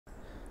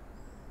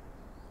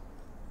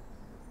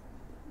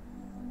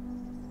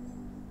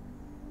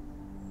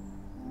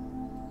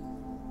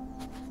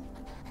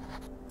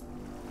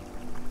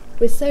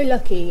We're so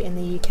lucky in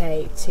the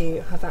UK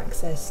to have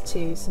access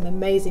to some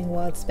amazing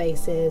wild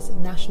spaces,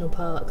 national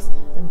parks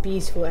and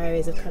beautiful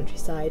areas of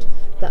countryside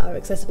that are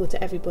accessible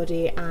to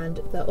everybody, and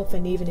that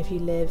often, even if you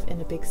live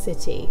in a big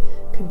city,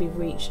 can be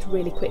reached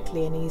really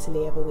quickly and easily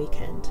over a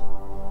weekend.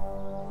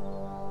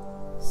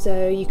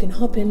 So you can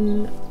hop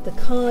in the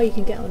car, you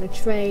can get on a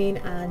train,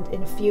 and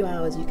in a few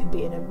hours you can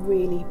be in a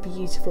really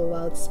beautiful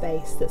wild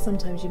space that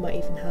sometimes you might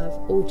even have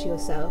all to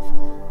yourself.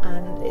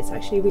 And it's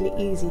actually really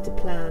easy to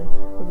plan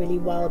a really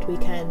wild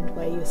weekend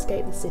where you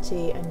escape the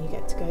city and you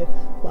get to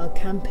go wild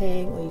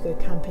camping, or you go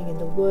camping in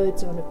the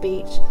woods or on a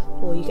beach,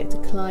 or you get to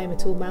climb a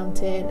tall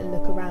mountain and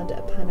look around at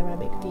a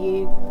panoramic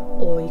view,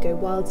 or you go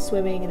wild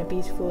swimming in a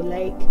beautiful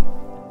lake.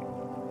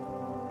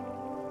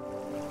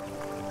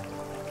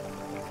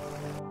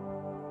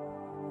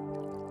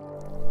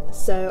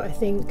 So I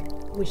think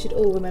we should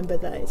all remember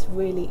that it's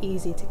really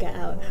easy to get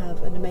out and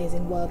have an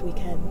amazing wild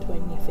weekend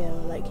when you feel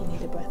like you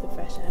need a breath of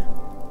fresh air.